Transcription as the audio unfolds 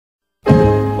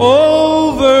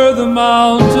over the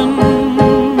mountain,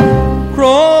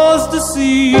 across the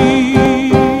sea.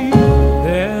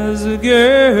 There's a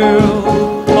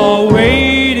girl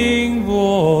waiting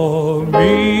for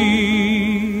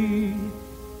me.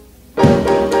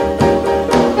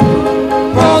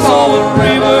 Cross all the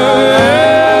river,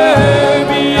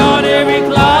 beyond every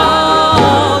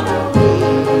cloud.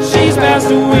 She's past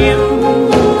the wind,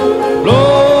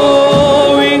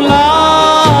 blowing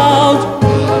loud.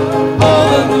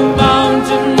 Over the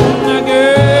mountain, a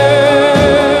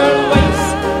girl waits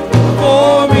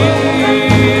for me.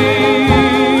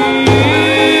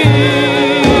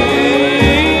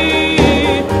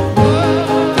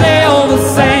 Lay all the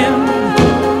sand,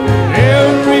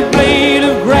 every blade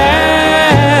of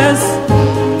grass.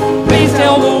 Please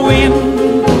tell the wind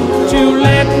to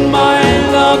let my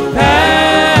love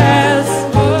pass.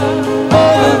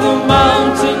 Over the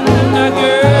mountain, a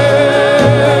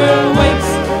girl waits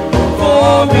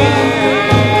for me.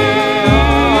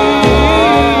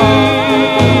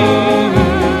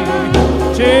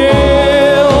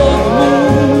 Till the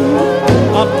moon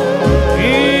up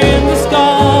in the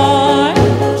sky,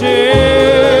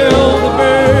 till the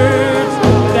birds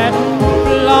that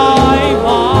fly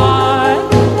by,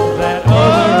 that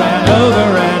over and over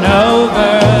and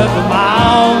over the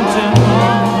mountain,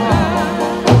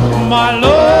 my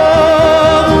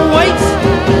love waits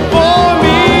for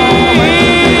me.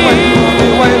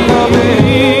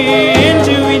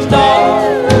 Into each dark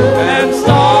and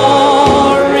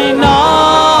starry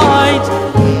night.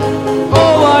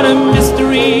 Oh, what a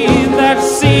mystery that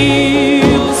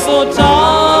seals so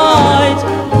tight.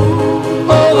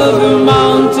 Over the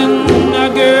mountain, a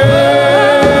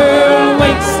girl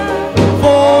waits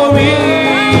for me.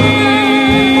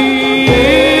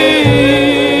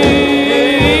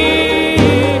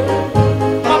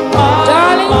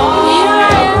 Darling, here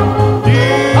I am,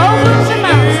 over the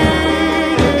mountain.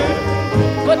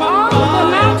 But all the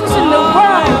mountains in the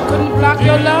world couldn't block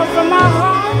your love.